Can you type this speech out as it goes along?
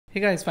Hey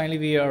guys, finally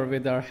we are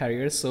with our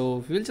Harrier.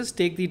 So we'll just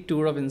take the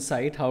tour of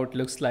inside, how it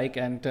looks like,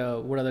 and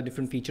what are the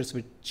different features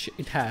which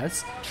it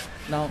has.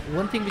 Now,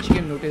 one thing which you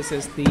can notice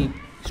is the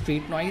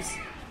street noise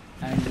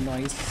and the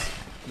noise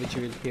which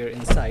you will hear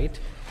inside.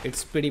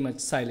 It's pretty much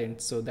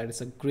silent, so that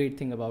is a great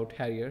thing about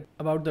Harrier.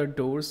 About the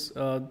doors,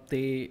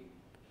 they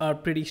are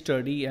pretty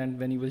sturdy, and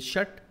when you will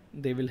shut,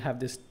 they will have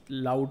this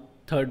loud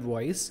third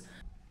voice.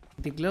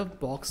 The glove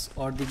box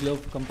or the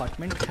glove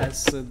compartment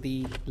has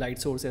the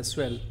light source as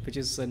well, which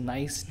is a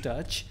nice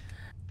touch.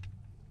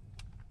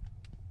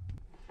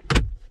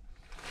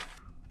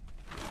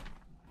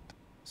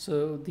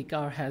 So the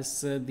car has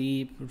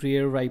the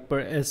rear wiper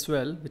as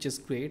well, which is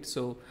great.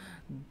 So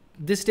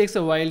this takes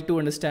a while to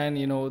understand,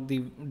 the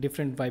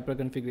different wiper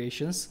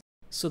configurations.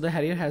 So the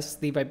Harrier has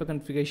the wiper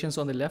configurations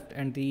on the left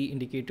and the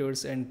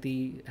indicators and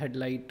the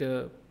headlight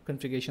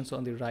configurations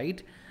on the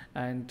right.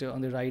 And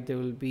on the right there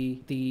will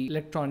be the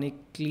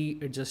electronically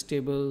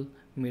adjustable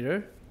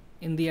mirror.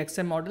 In the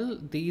XM model,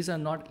 these are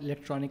not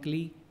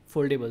electronically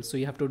foldable, so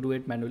you have to do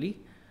it manually.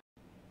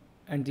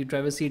 And the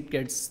driver seat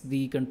gets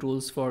the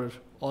controls for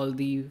all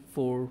the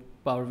 4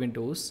 power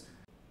windows.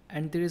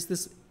 And there is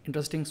this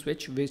interesting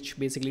switch which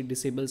basically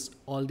disables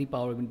all the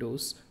power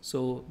windows,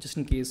 so just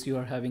in case you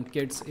are having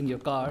kids in your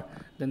car,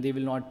 then they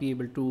will not be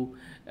able to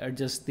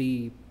adjust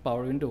the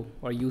power window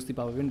or use the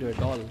power window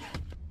at all.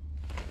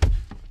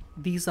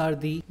 These are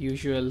the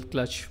usual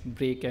clutch,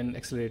 brake and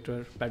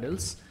accelerator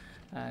pedals,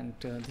 and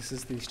this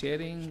is the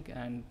steering,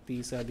 and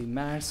these are the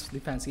mats, the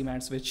fancy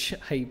mats which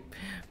I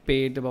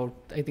paid about,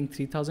 I think,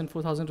 3,000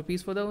 4,000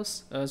 rupees for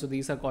those. So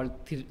these are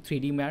called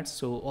 3D mats,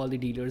 so all the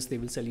dealers, they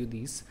will sell you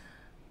these.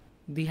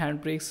 The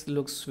handbrakes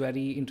looks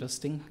very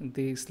interesting.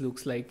 This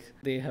looks like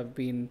they have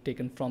been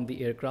taken from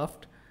the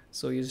aircraft,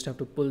 so you just have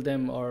to pull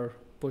them or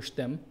push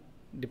them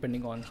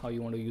depending on how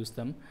you want to use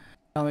them.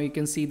 Now you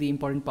can see the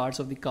important parts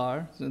of the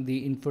car. So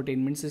the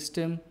infotainment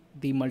system,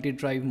 the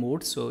multi-drive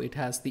mode, so it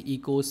has the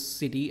Eco,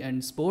 City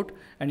and Sport,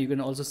 and you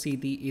can also see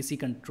the AC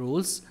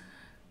controls.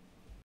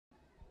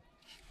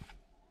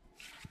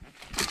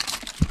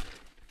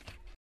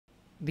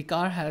 The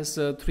car has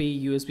 3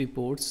 USB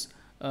ports,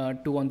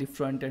 2 on the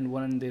front and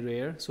 1 on the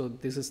rear, so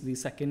this is the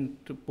second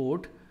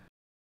port.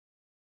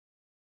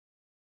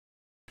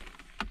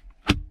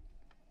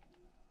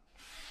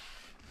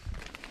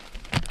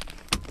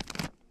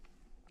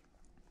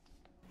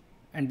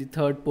 And the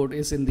third port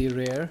is in the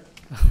rear.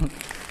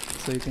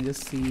 So you can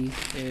just see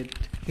it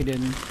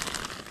hidden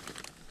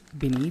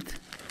beneath.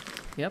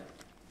 Yep,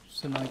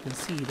 so now you can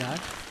see that.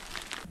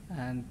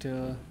 And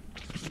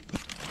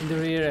in the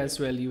rear as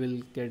well, you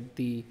will get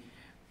the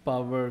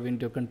power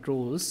window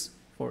controls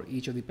for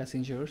each of the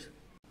passengers,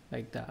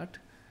 like that.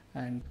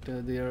 And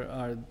there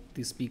are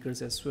the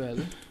speakers as well,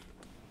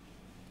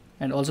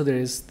 and also there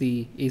is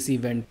the AC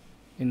vent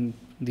in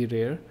the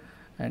rear,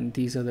 and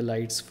these are the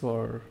lights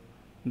for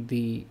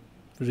the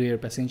rear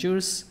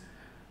passengers.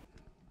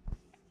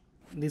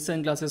 The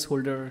sunglasses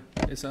holder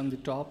is on the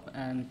top,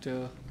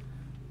 and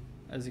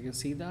as you can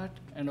see that,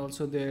 and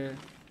also there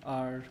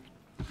are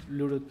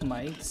Bluetooth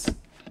mics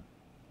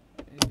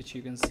which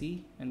you can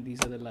see, and these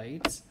are the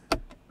lights.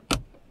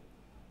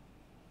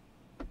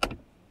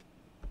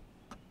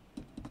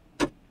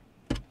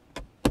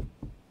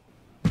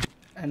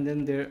 And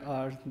then there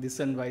are the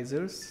sun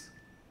visors.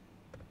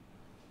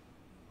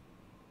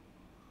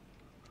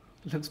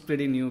 Looks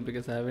pretty new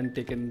because I haven't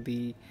taken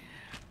the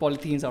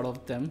polythenes out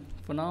of them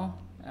for now.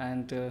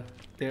 And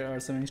there are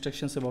some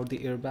instructions about the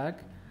airbag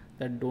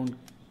that don't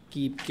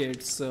keep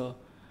kids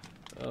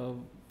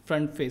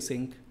front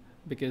facing,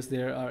 because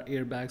there are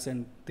airbags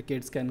and the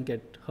kids can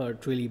get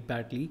hurt really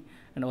badly.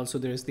 And also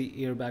there is the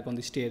airbag on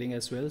the steering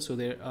as well, so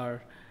there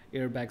are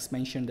airbags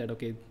mentioned that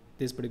okay,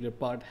 this particular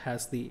part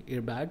has the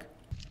airbag.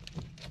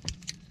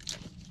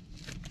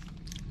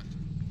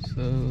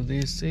 So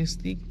this is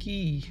the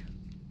key.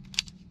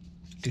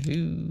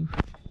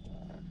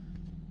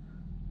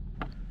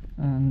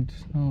 And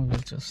now we'll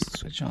just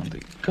switch on the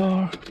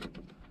car.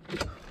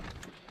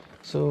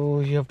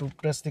 So you have to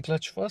press the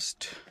clutch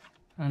first,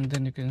 and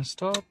then you can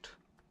start.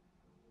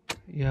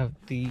 You have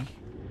the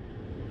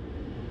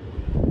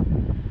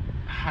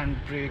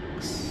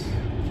handbrakes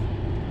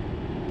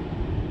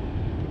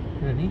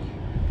ready.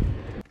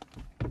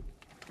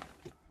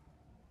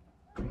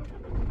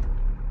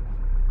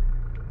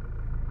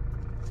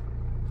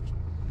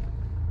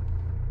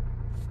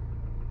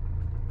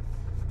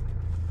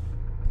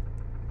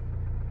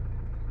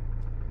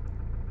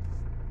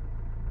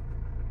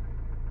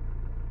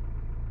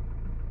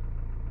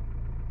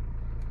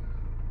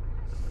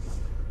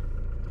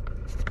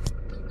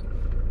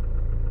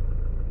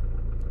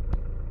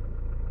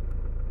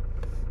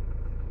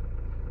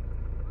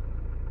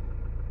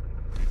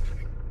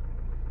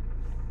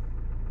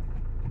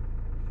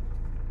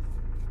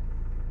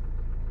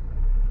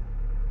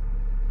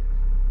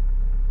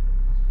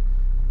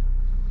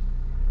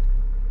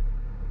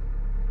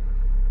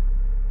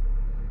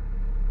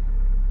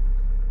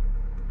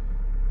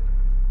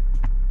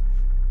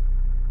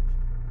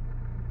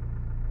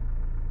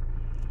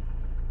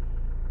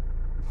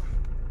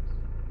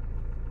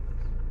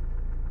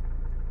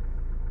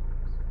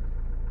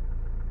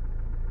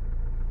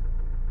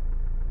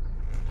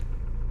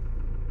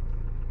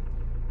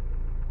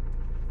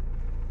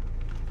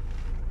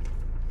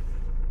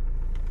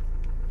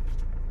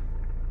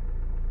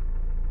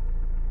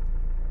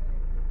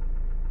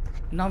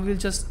 Now we'll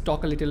just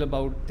talk a little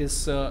about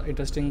this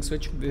interesting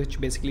switch, which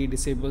basically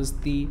disables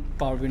the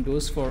power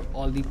windows for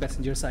all the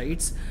passenger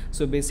sides.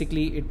 So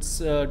basically it's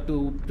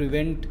to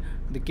prevent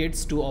the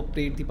kids to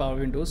operate the power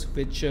windows,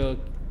 which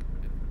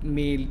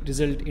may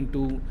result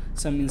into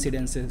some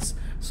incidences.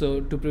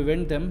 So to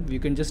prevent them, you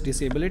can just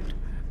disable it,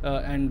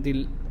 and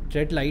the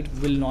red light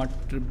will not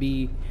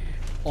be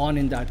on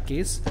in that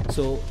case.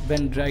 So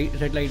when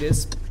red light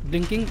is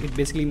blinking, it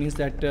basically means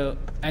that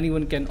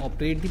anyone can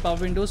operate the power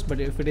windows, but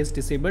if it is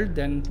disabled,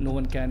 then no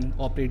one can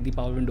operate the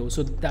power windows.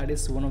 So that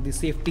is one of the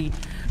safety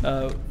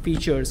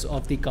features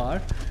of the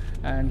car.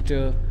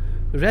 And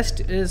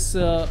rest is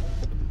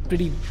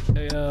pretty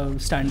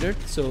standard.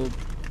 So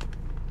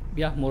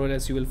yeah, more or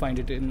less you will find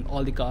it in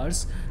all the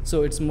cars.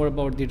 So it's more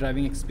about the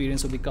driving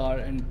experience of the car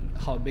and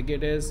how big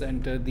it is,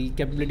 and the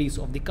capabilities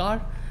of the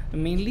car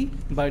mainly.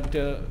 But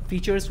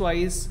features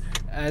wise,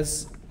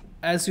 as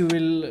you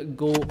will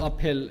go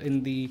uphill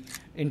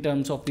in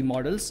terms of the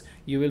models,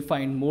 you will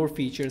find more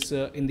features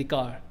in the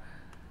car.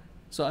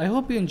 So I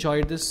hope you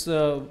enjoyed this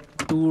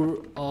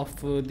tour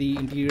of the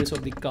interiors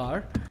of the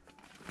car.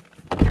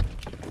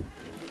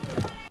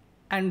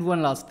 And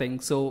one last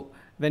thing, so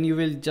when you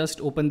will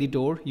just open the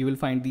door, you will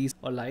find these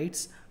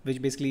lights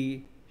which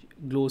basically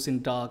glows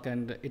in dark,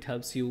 and it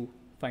helps you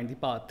find the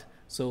path.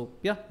 So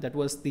yeah, that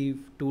was the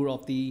tour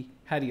of the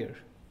Harrier.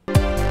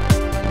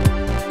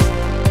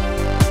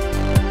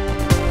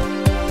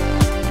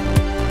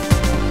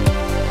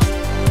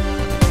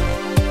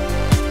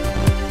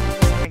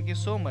 Thank you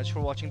so much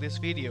for watching this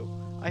video.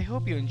 I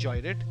hope you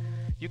enjoyed it.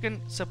 You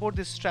can support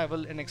this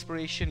travel and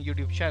exploration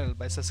YouTube channel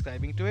by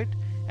subscribing to it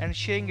and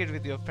sharing it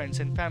with your friends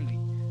and family.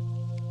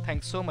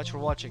 Thanks so much for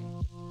watching.